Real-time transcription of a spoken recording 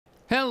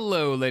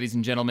Hello, ladies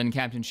and gentlemen,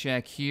 Captain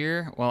Shaq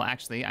here. Well,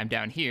 actually, I'm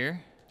down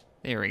here.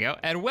 There we go.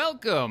 And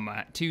welcome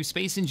to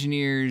Space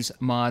Engineers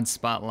Mod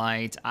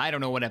Spotlight. I don't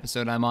know what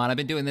episode I'm on. I've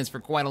been doing this for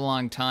quite a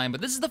long time, but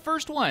this is the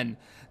first one.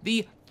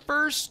 The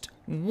first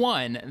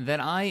one that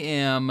I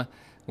am,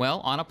 well,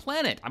 on a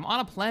planet. I'm on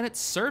a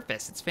planet's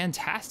surface. It's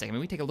fantastic. I mean,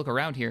 we take a look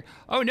around here.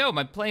 Oh no,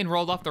 my plane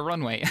rolled off the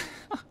runway.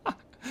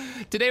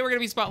 Today we're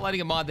going to be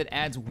spotlighting a mod that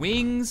adds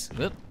wings.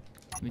 Oop.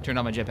 Let me turn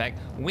on my jetpack.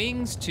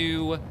 Wings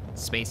to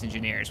Space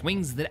Engineers.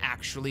 Wings that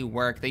actually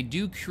work. They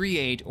do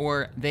create,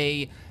 or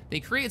they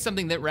create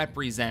something that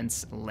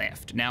represents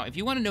lift. Now, if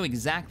you want to know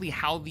exactly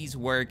how these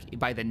work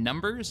by the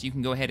numbers, you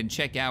can go ahead and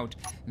check out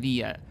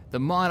the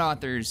mod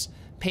authors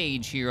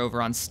page here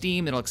over on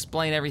Steam. It'll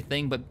explain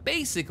everything, but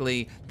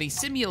basically, they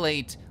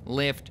simulate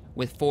lift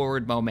with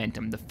forward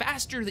momentum. The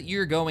faster that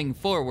you're going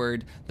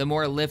forward, the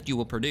more lift you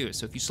will produce.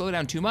 So if you slow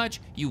down too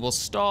much, you will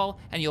stall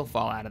and you'll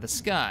fall out of the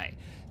sky.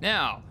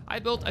 Now, I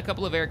built a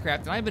couple of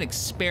aircraft and I've been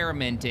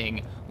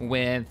experimenting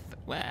with,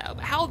 well,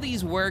 how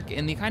these work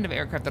and the kind of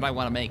aircraft that I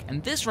want to make.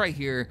 And this right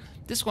here,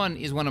 this one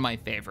is one of my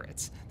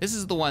favorites. This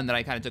is the one that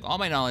I kind of took all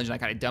my knowledge and I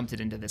kind of dumped it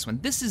into this one.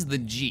 This is the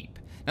Jeep.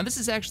 Now this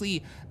is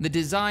actually the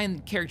design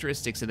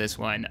characteristics of this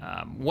one.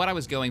 What I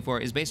was going for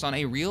is based on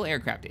a real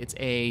aircraft. It's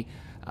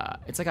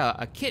like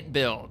a kit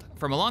build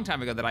from a long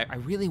time ago that I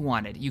really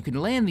wanted. You can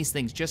land these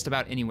things just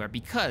about anywhere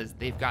because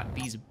they've got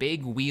these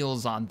big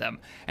wheels on them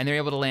and they're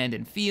able to land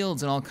in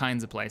fields and all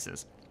kinds of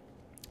places,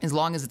 as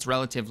long as it's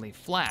relatively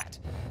flat.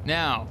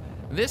 Now,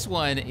 this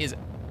one is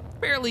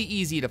fairly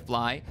easy to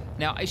fly.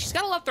 Now, she's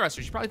got a lot of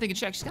thrusters. You're probably thinking,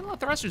 Shaq, she's got a lot of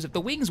thrusters. If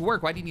the wings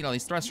work, why do you need all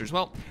these thrusters?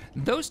 Well,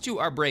 those two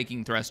are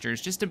braking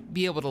thrusters just to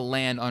be able to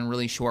land on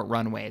really short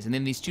runways. And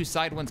then these two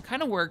side ones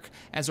kind of work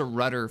as a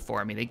rudder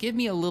for me. They give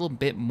me a little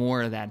bit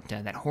more of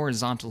that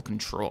horizontal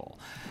control.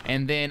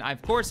 And then, of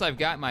course, I've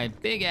got my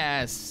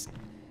big-ass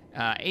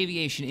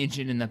aviation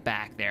engine in the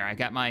back there. I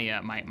got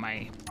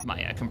my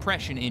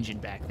compression engine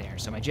back there,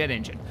 so my jet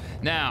engine.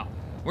 Now,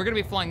 we're gonna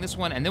be flying this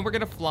one, and then we're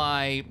gonna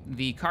fly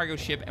the cargo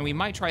ship, and we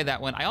might try that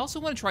one. I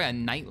also wanna try a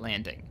night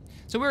landing.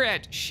 So we're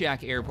at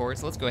Shaq Airport,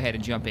 so let's go ahead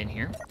and jump in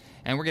here.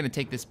 And we're gonna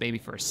take this baby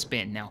for a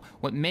spin. Now,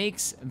 what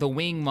makes the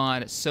wing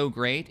mod so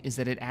great is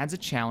that it adds a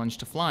challenge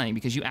to flying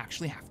because you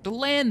actually have to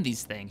land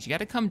these things. You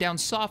gotta come down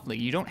softly.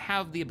 You don't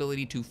have the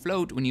ability to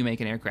float when you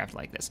make an aircraft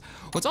like this.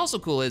 What's also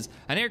cool is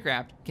an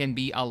aircraft can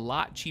be a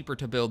lot cheaper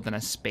to build than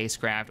a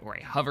spacecraft or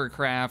a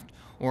hovercraft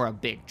or a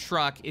big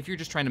truck if you're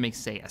just trying to make,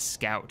 say, a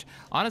scout.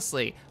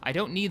 Honestly, I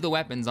don't need the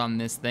weapons on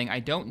this thing. I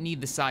don't need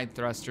the side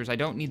thrusters. I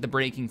don't need the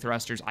braking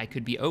thrusters. I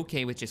could be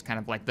okay with just kind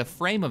of like the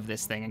frame of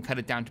this thing and cut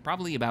it down to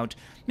probably about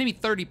maybe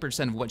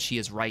 30% of what she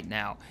is right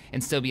now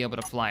and still be able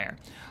to fly her.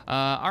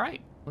 All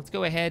right, let's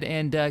go ahead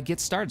and get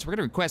started. So we're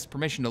gonna request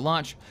permission to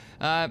launch.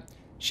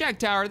 Shaq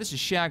Tower, this is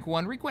Shaq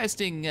 1,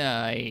 requesting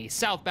a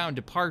southbound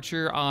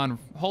departure on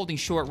holding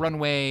short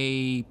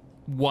runway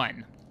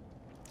 1.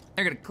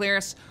 They're gonna clear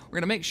us. We're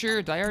gonna make sure,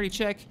 did I already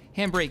check?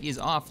 Handbrake is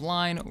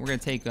offline. We're gonna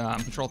take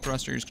control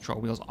thrusters,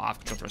 control wheels off,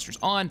 control thrusters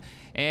on,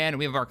 and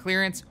we have our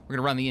clearance. We're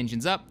gonna run the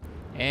engines up,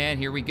 and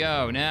here we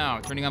go. Now,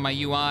 turning on my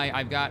UI,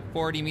 I've got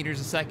 40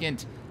 meters a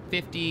second,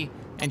 50,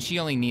 and she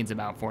only needs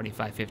about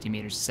 45, 50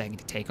 meters a second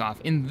to take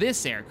off in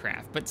this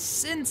aircraft. But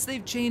since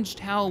they've changed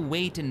how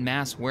weight and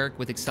mass work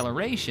with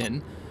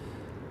acceleration,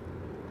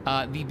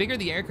 the bigger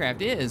the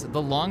aircraft is,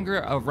 the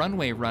longer a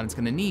runway run it's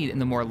gonna need and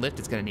the more lift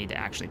it's gonna need to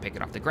actually pick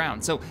it off the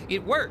ground. So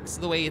it works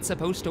the way it's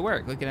supposed to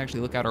work. We can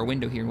actually look out our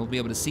window here and we'll be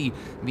able to see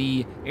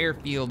the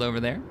airfield over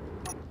there.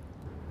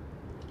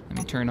 Let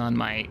me turn on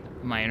my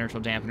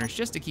inertial dampeners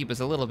just to keep us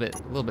a little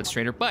bit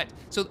straighter. But,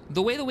 so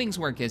the way the wings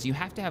work is you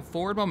have to have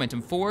forward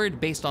momentum, forward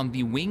based on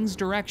the wing's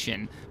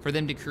direction for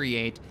them to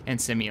create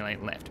and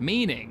simulate lift.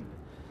 Meaning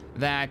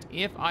that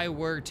if I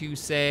were to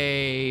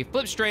say,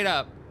 flip straight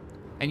up,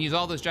 and use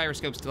all those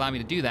gyroscopes to allow me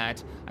to do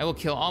that, I will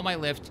kill all my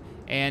lift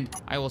and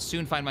I will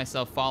soon find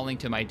myself falling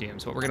to my doom.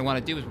 So what we're gonna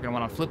wanna do is we're gonna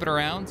wanna flip it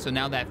around, so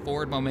now that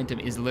forward momentum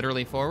is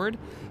literally forward,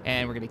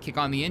 and we're gonna kick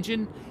on the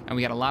engine, and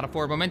we got a lot of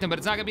forward momentum, but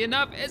it's not gonna be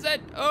enough, is it?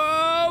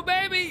 Oh,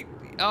 baby!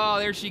 Oh,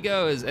 there she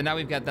goes, and now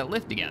we've got that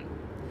lift again.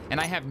 And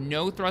I have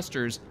no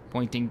thrusters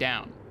pointing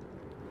down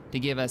to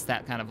give us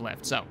that kind of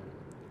lift. So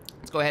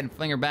let's go ahead and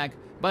fling her back,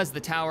 buzz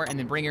the tower, and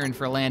then bring her in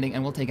for a landing,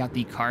 and we'll take out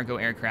the cargo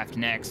aircraft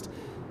next.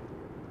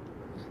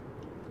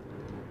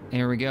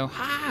 There we go.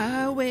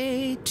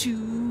 Highway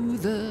to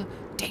the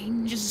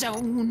danger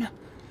zone.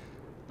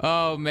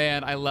 Oh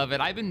man, I love it.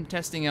 I've been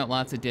testing out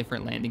lots of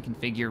different landing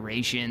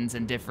configurations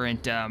and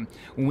different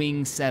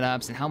wing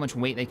setups and how much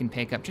weight they can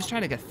pick up, just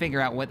trying to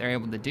figure out what they're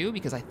able to do,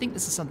 because I think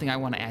this is something I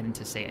want to add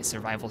into, say, a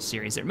survival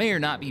series. It may or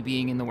not be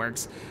being in the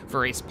works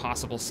for a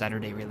possible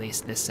Saturday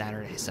release this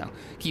Saturday, so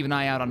keep an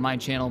eye out on my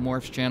channel,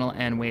 Morph's channel,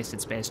 and Wasted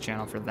Space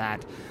channel for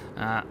that.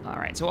 All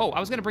right, so, I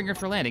was gonna bring her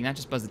for landing, not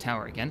just buzz the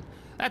tower again.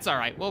 That's all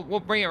right, we'll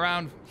bring it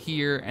around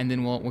here, and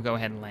then we'll go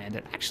ahead and land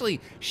it. Actually,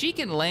 she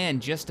can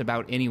land just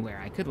about anywhere.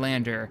 I could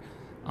land her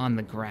on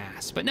the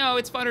grass, but no,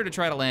 it's funner to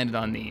try to land it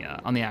on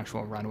the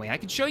actual runway. I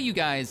could show you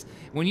guys,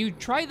 when you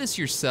try this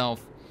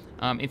yourself,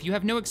 If you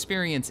have no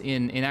experience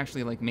in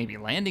actually like maybe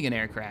landing an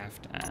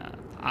aircraft,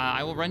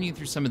 I will run you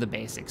through some of the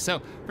basics.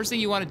 So first thing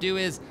you want to do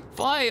is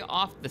fly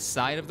off the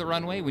side of the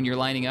runway when you're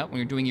lining up, when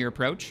you're doing your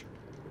approach.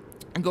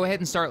 And go ahead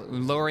and start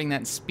lowering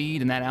that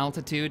speed and that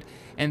altitude.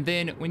 And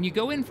then when you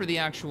go in for the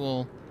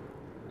actual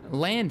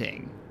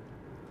landing,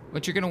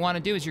 what you're going to want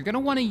to do is you're going to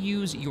want to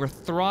use your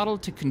throttle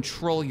to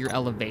control your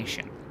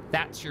elevation.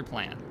 That's your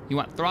plan. You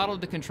want throttle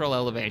to control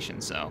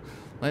elevation. So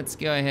let's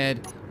go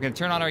ahead. We're going to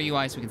turn on our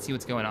UI so we can see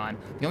what's going on.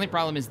 The only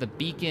problem is the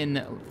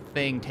beacon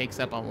thing takes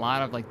up a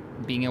lot of like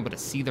being able to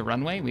see the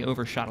runway. We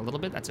overshot a little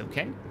bit. That's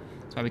okay.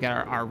 That's why we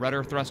got our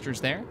rudder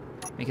thrusters there.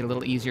 Make it a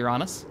little easier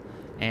on us.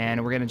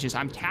 And we're going to just,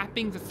 I'm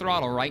tapping the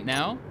throttle right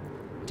now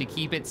to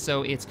keep it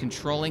so it's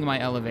controlling my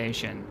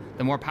elevation.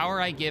 The more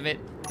power I give it,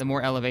 the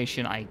more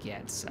elevation I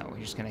get. So we're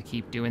just going to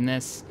keep doing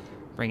this.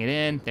 Bring it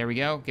in. There we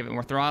go. Give it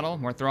more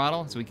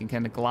throttle, so we can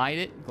kind of glide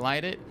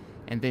it,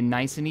 and then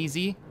nice and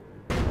easy.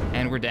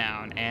 And we're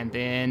down. And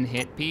then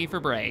hit P for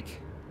brake.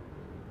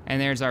 And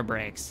there's our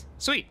brakes.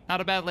 Sweet, not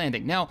a bad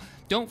landing. Now,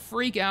 don't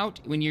freak out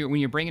when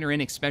you're bringing her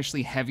in,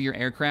 especially heavier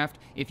aircraft.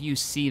 If you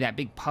see that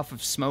big puff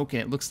of smoke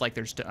and it looks like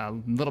there's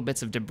little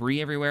bits of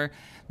debris everywhere,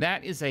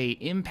 that is a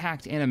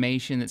impact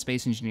animation that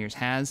Space Engineers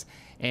has.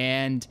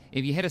 And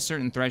if you hit a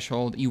certain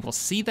threshold, you will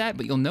see that,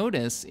 but you'll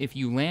notice if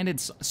you landed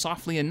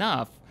softly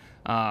enough,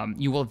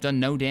 you will have done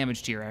no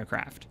damage to your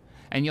aircraft.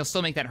 And you'll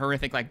still make that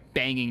horrific, like,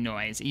 banging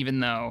noise, even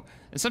though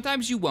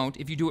sometimes you won't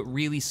if you do it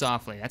really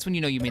softly. That's when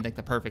you know you made, like,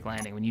 the perfect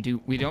landing.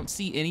 When we don't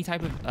see any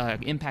type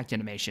of impact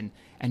animation,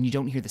 and you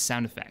don't hear the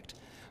sound effect.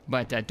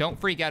 But don't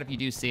freak out if you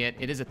do see it.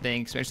 It is a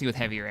thing, especially with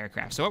heavier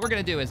aircraft. So what we're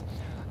gonna do is,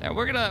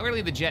 we're gonna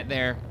leave the jet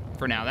there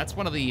for now. That's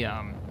one of the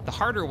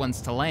harder ones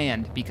to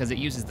land because it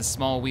uses the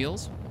small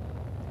wheels.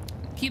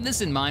 Keep this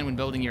in mind when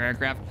building your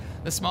aircraft.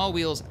 The small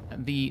wheels,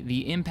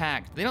 the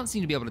impact, they don't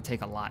seem to be able to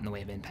take a lot in the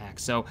way of impact,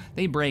 so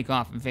they break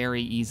off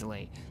very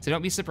easily. So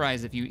don't be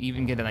surprised if you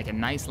even get like a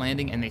nice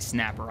landing and they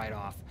snap right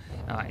off.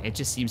 It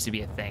just seems to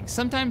be a thing.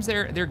 Sometimes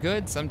they're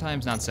good,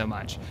 sometimes not so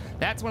much.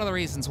 That's one of the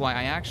reasons why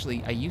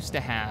I used to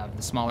have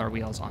the smaller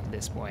wheels on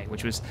this boy,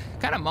 which was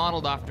kind of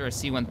modeled after a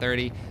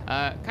C-130,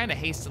 kind of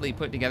hastily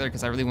put together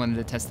because I really wanted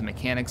to test the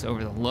mechanics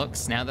over the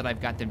looks. Now that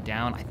I've got them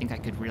down, I think I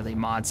could really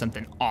mod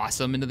something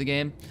awesome into the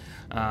game.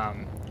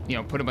 You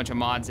know, put a bunch of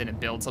mods in and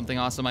build something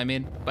awesome, I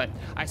mean. But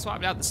I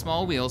swapped out the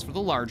small wheels for the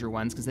larger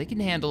ones because they can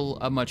handle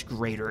a much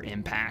greater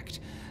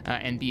impact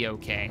and be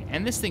okay.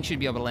 And this thing should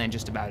be able to land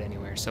just about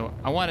anywhere, so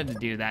I wanted to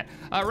do that.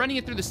 Running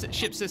it through the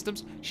ship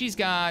systems, she's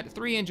got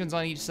 3 engines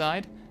on each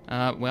side.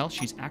 Well,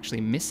 she's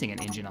actually missing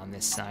an engine on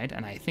this side,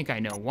 and I think I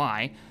know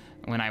why.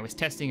 When I was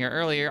testing her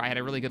earlier, I had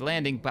a really good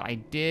landing, but I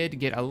did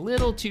get a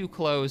little too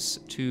close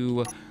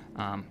to,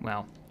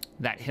 well,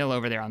 that hill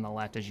over there on the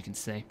left, as you can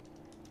see.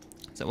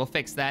 So we'll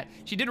fix that.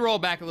 She did roll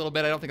back a little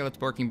bit. I don't think I left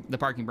the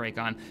parking brake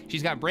on.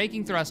 She's got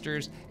braking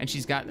thrusters, and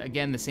she's got,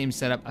 again, the same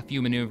setup, a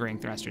few maneuvering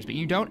thrusters. But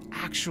you don't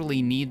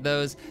actually need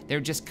those.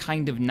 They're just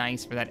kind of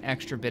nice for that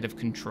extra bit of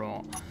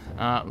control.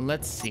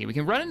 Let's see. We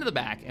can run into the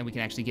back, and we can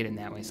actually get in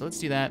that way. So let's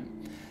do that.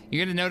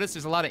 You're going to notice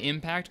there's a lot of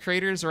impact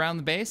craters around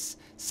the base.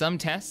 Some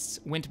tests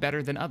went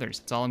better than others.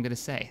 That's all I'm going to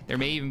say. There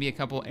may even be a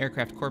couple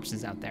aircraft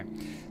corpses out there.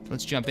 So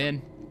let's jump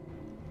in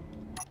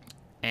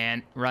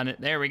and run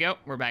it. There we go.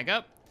 We're back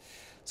up.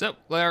 So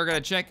we're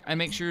gonna check and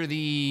make sure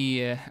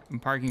the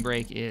parking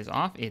brake is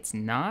off. It's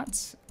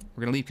not.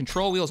 We're gonna leave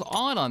control wheels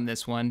on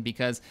this one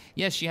because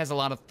yes, she has a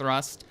lot of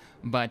thrust,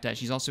 but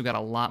she's also got a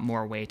lot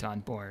more weight on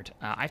board.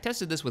 I've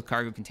tested this with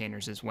cargo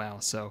containers as well,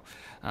 so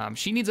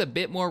she needs a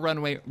bit more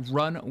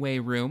runway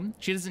room.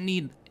 She doesn't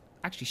need.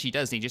 Actually, she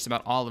does need just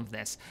about all of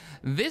this.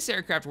 This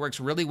aircraft works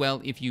really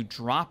well if you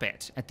drop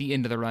it at the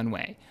end of the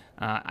runway.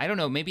 I don't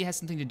know, maybe it has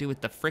something to do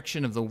with the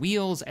friction of the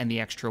wheels and the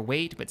extra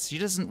weight, but she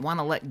doesn't want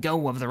to let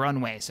go of the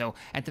runway. So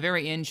at the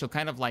very end, she'll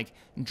kind of like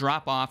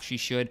drop off. She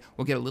should.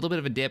 We'll get a little bit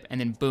of a dip,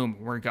 and then boom,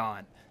 we're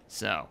gone.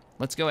 So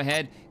let's go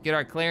ahead, get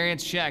our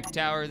clearance. Shack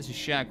Tower, this is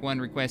Shack 1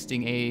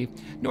 requesting a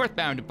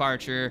northbound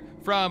departure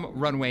from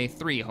runway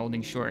 3,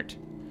 holding short.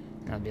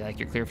 That'll be like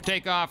you're clear for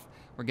takeoff.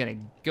 We're gonna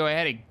go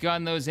ahead and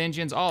gun those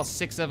engines, all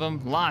 6 of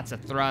them, lots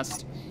of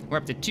thrust. We're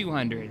up to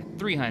 200,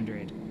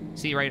 300.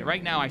 See,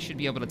 right now I should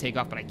be able to take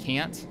off, but I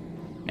can't.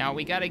 Now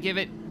we gotta give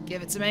it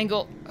some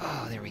angle.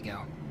 Oh, there we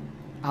go.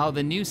 Oh,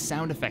 the new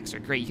sound effects are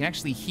great. You can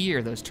actually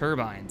hear those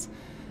turbines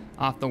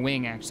off the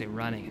wing actually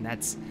running, and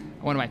that's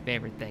one of my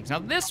favorite things. Now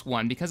this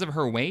one, because of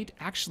her weight,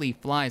 actually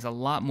flies a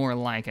lot more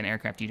like an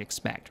aircraft you'd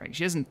expect, right?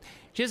 She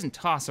doesn't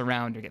toss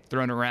around or get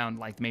thrown around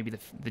like maybe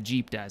the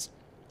Jeep does.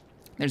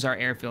 There's our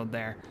airfield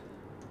there.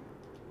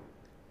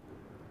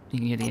 You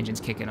can hear the engines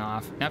kicking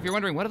off. Now, if you're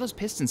wondering, what are those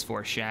pistons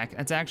for, Shaq?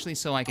 That's actually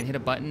so I can hit a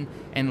button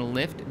and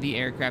lift the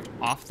aircraft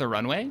off the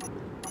runway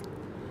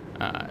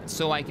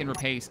so I can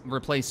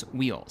replace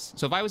wheels.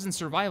 So if I was in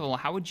survival,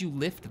 how would you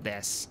lift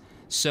this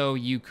so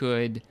you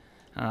could,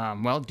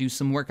 well, do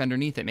some work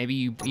underneath it? Maybe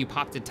you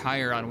popped a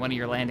tire on one of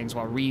your landings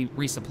while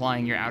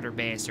resupplying your outer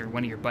base or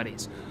one of your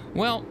buddies.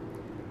 Well,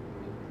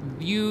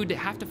 you'd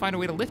have to find a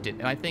way to lift it.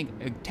 And I think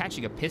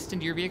attaching a piston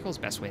to your vehicle is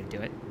the best way to do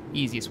it.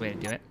 Easiest way to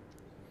do it.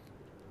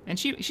 And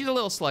she's a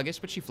little sluggish,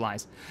 but she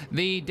flies.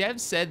 The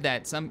dev said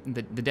that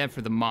the dev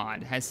for the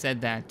mod has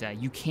said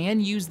that you can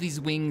use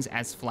these wings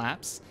as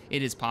flaps.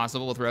 It is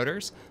possible with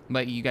rotors,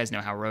 but you guys know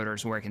how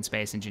rotors work in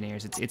Space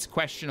Engineers. It's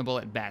questionable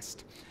at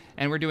best.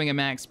 And we're doing a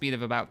max speed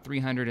of about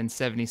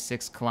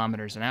 376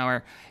 kilometers an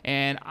hour,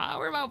 and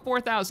we're about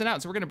 4,000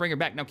 out, so we're gonna bring her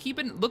back. Now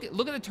look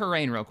at the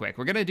terrain real quick.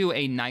 We're gonna do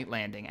a night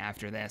landing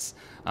after this.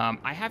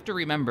 I have to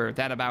remember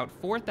that about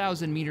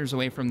 4,000 meters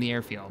away from the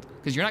airfield,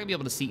 because you're not gonna be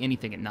able to see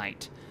anything at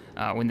night.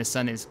 When the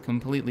sun is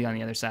completely on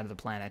the other side of the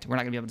planet. We're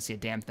not going to be able to see a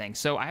damn thing.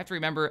 So I have to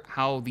remember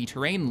how the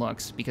terrain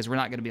looks, because we're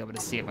not going to be able to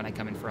see it when I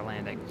come in for a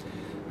landing.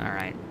 All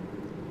right.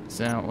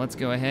 So let's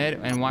go ahead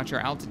and watch our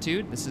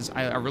altitude.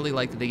 I really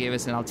like that they gave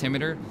us an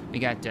altimeter. We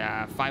got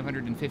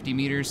 550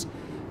 meters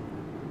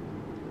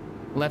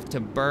left to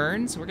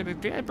burn. So we're going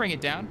to bring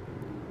it down.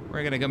 We're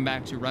going to come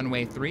back to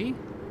runway 3.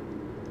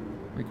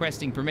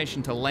 Requesting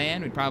permission to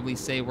land. We'd probably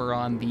say we're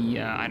on the,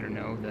 I don't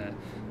know, the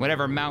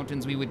whatever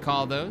mountains we would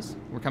call those.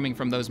 We're coming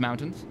from those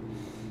mountains.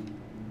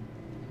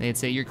 They'd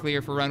say you're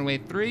clear for runway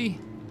 3.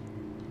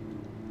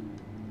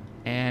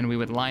 And we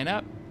would line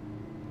up.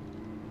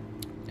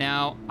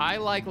 Now, I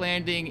like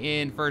landing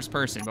in first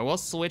person, but we'll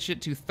switch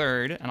it to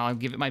third, and I'll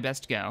give it my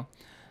best go.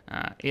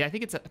 I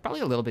think it's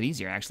probably a little bit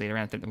easier, actually.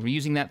 We're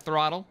using that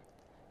throttle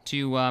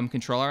to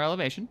control our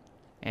elevation.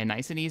 And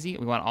nice and easy.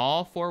 We want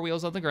all 4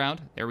 wheels on the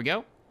ground. There we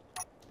go.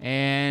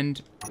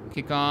 And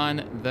kick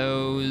on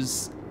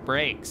those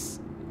brakes.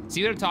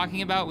 See what I'm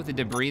talking about with the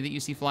debris that you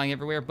see flying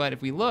everywhere? But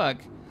if we look,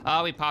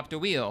 oh, we popped a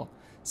wheel.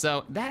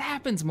 So that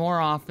happens more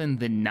often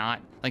than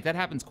not. Like, that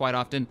happens quite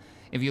often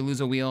if you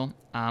lose a wheel.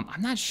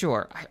 I'm not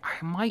sure.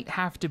 I might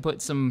have to put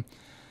some...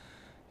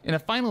 In a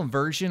final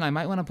version, I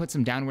might want to put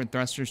some downward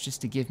thrusters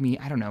just to give me,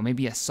 I don't know,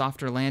 maybe a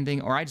softer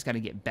landing, or I just got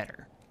to get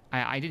better.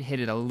 I did hit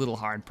it a little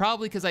hard,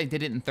 probably because I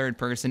did it in third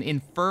person.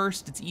 In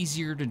first, it's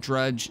easier to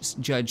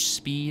judge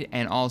speed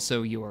and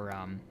also your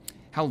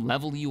how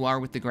level you are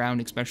with the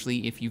ground,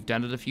 especially if you've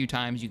done it a few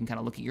times. You can kind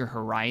of look at your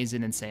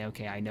horizon and say,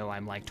 okay, I know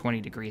I'm like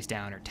 20 degrees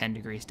down or 10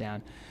 degrees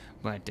down.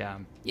 But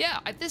yeah,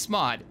 this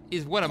mod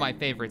is one of my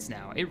favorites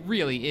now. It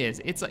really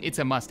is. It's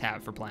a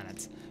must-have for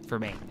planets for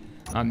me,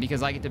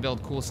 because I get to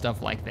build cool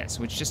stuff like this,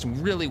 which just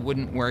really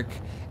wouldn't work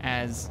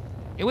as...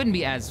 It wouldn't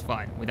be as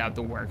fun without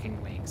the working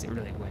wings. It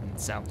really wouldn't.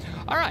 So,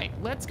 all right,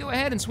 let's go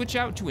ahead and switch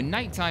out to a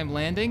nighttime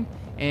landing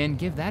and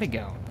give that a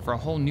go for a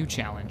whole new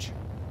challenge.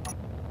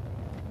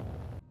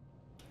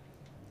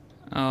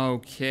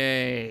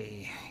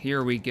 Okay,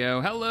 here we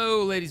go.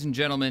 Hello, ladies and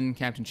gentlemen.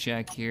 Captain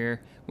Check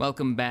here.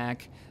 Welcome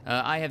back.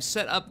 I have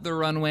set up the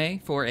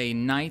runway for a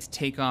night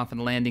takeoff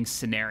and landing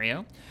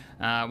scenario.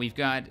 We've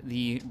got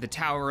the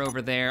tower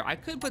over there. I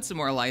could put some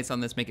more lights on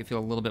this, make it feel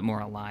a little bit more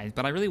alive,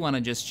 but I really want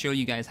to just show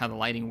you guys how the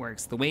lighting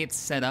works, the way it's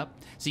set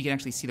up, so you can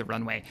actually see the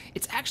runway.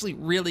 It's actually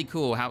really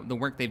cool how the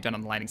work they've done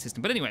on the lighting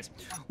system. But anyways,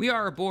 we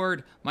are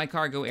aboard my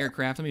cargo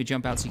aircraft. Let me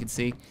jump out so you can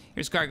see.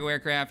 Here's cargo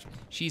aircraft.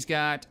 She's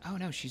got... Oh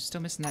no, she's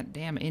still missing that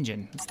damn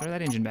engine. Let's throw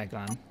that engine back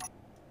on.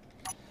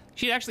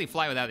 She'd actually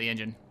fly without the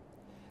engine.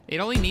 It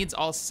only needs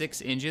all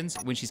 6 engines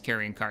when she's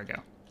carrying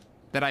cargo,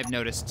 that I've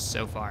noticed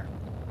so far.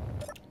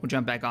 We'll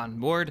jump back on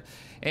board,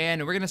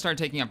 and we're going to start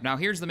taking off. Now,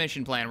 here's the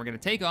mission plan. We're going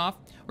to take off.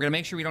 We're going to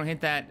make sure we don't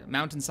hit that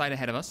mountainside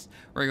ahead of us.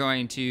 We're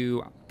going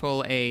to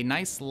pull a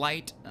nice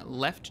light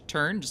left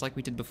turn, just like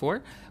we did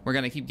before. We're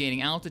going to keep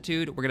gaining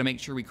altitude. We're going to make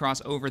sure we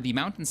cross over the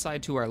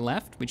mountainside to our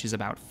left, which is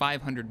about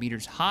 500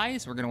 meters high.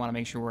 So we're going to want to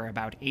make sure we're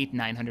about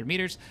 800-900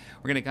 meters.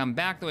 We're going to come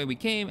back the way we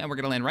came, and we're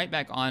going to land right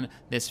back on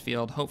this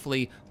field,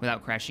 hopefully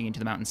without crashing into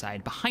the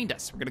mountainside behind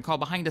us. We're going to call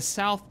behind us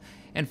south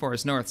and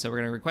forest north. So we're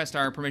going to request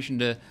our permission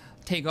to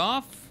take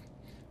off.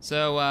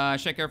 So,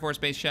 check Air Force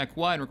Base Check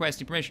 1,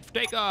 requesting permission for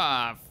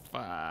takeoff.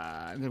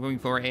 Going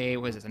for a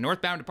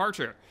northbound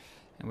departure.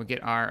 And we'll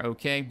get our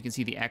okay. You can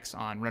see the X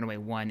on runway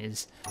 1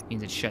 means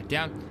it's shut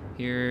down.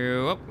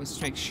 Here, let's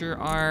make sure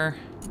our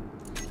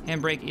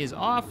handbrake is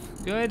off.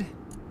 Good.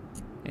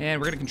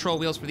 And we're gonna control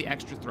wheels for the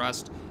extra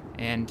thrust.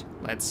 And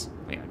let's,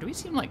 wait, do we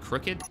seem like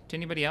crooked to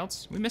anybody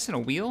else? Are we missing a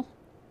wheel?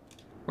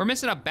 We're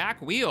missing a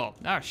back wheel.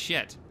 Oh,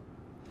 shit.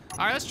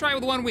 All right, let's try it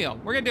with one wheel.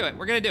 We're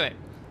gonna do it.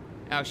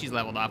 Oh, she's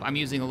leveled off. I'm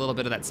using a little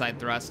bit of that side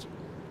thrust.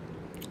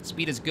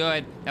 Speed is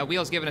good. That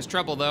wheel's giving us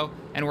trouble, though,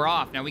 and we're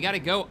off. Now, we got to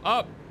go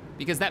up,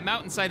 because that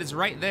mountainside is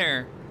right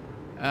there.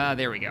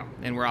 There we go.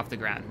 And we're off the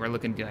ground. We're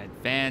looking good.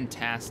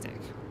 Fantastic.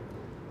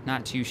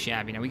 Not too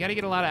shabby. Now, we got to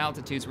get a lot of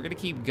altitude, so we're going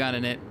to keep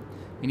gunning it.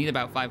 We need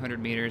about 500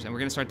 meters, and we're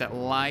going to start that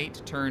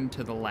light turn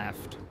to the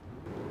left.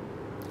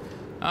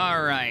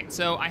 All right.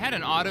 So I had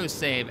an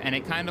autosave, and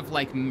it kind of,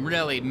 like,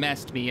 really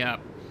messed me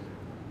up.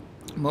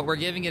 But we're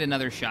giving it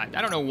another shot.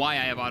 I don't know why I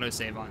have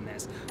autosave on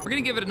this. We're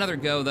going to give it another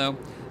go, though.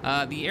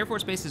 The Air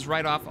Force Base is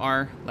right off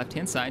our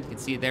left-hand side. You can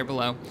see it there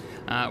below.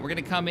 We're going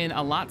to come in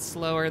a lot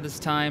slower this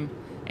time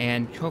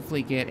and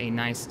hopefully get a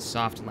nice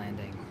soft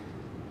landing.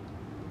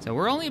 So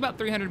we're only about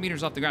 300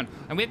 meters off the ground.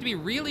 And we have to be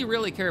really,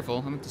 really careful.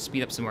 I'm going to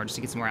speed up some more just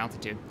to get some more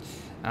altitude.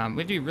 We have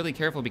to be really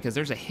careful because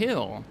there's a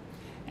hill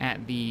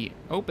at the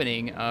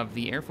opening of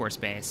the Air Force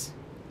Base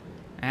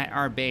at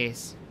our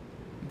base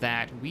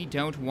that we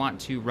don't want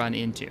to run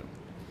into,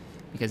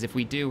 because if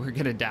we do, we're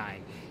gonna die.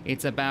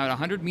 It's about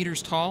 100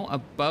 meters tall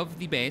above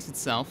the base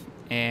itself,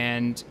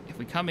 and if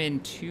we come in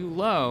too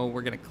low,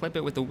 we're gonna clip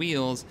it with the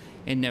wheels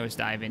and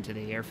nosedive into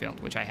the airfield,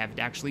 which I have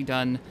actually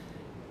done.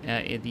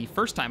 The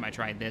first time I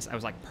tried this, I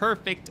was like,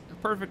 perfect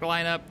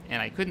lineup,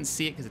 and I couldn't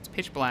see it because it's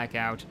pitch black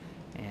out.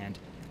 And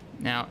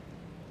now,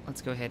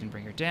 let's go ahead and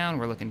bring her down.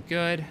 We're looking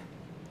good.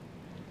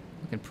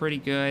 Looking pretty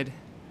good.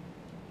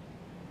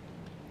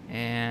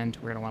 And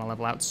we're gonna wanna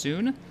level out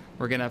soon.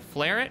 We're gonna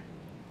flare it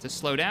to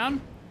slow down,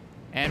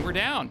 and we're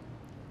down.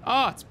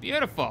 Oh, it's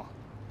beautiful.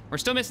 We're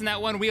still missing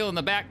that one wheel in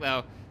the back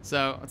though,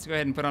 so let's go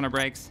ahead and put on our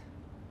brakes.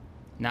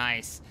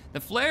 Nice. The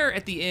flare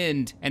at the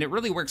end, and it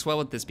really works well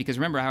with this because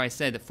remember how I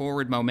said the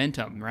forward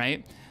momentum,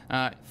 right?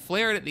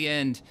 Flare it at the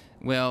end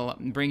will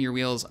bring your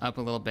wheels up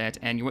a little bit,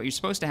 and what you're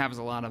supposed to have is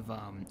a lot of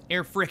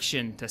air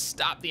friction to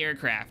stop the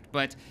aircraft.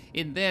 But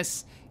in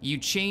this, you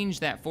change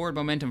that forward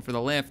momentum for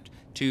the lift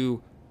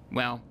to,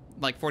 well,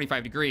 like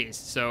 45 degrees,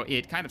 so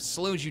it kind of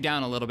slows you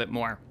down a little bit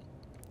more.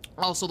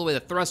 Also, the way the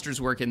thrusters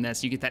work in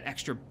this, you get that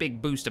extra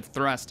big boost of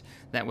thrust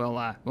that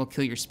will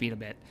kill your speed a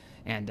bit.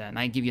 And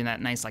I give you that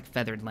nice, like,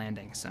 feathered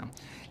landing. So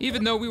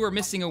even though we were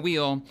missing a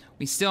wheel,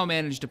 we still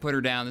managed to put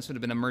her down. This would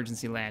have been an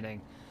emergency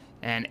landing.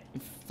 And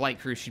flight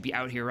crew should be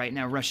out here right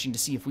now rushing to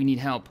see if we need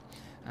help.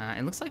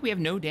 It looks like we have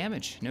no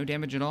damage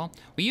at all.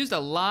 We used a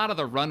lot of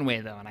the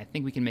runway, though, and I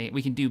think we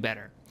can do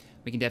better.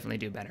 We can definitely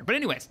do better. But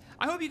anyways,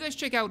 I hope you guys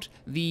check out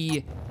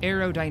the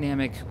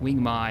Aerodynamic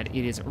wing mod.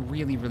 It is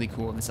really, really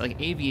cool. This like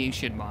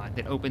aviation mod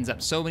that opens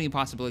up so many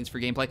possibilities for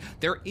gameplay.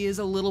 There is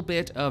a little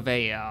bit of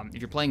a,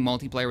 if you're playing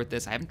multiplayer with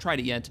this, I haven't tried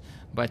it yet,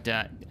 but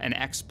an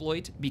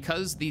exploit.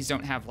 Because these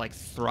don't have like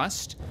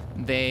thrust,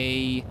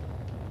 they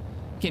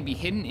can be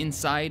hidden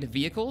inside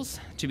vehicles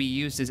to be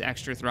used as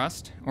extra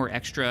thrust or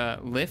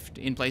extra lift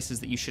in places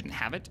that you shouldn't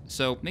have it.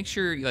 So make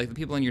sure, like, the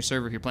people in your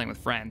server, if you're playing with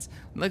friends,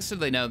 like, so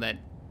they know that,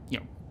 you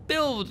know,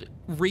 build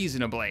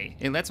reasonably,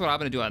 and that's what I'm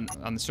gonna do on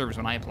the servers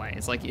when I play.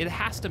 It's like, it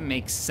has to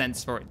make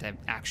sense for it to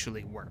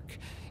actually work.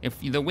 If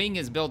the wing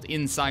is built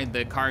inside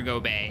the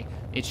cargo bay,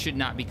 it should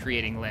not be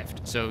creating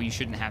lift, so you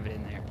shouldn't have it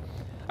in there.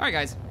 All right,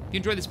 guys, if you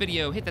enjoyed this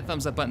video, hit that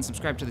thumbs up button,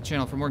 subscribe to the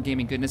channel for more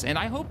gaming goodness, and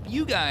I hope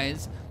you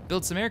guys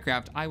build some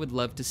aircraft. I would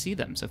love to see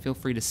them, so feel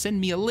free to send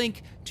me a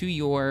link to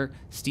your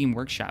Steam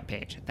Workshop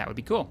page. That would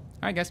be cool. All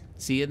right, guys,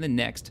 see you in the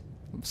next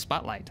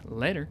Spotlight.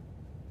 Later.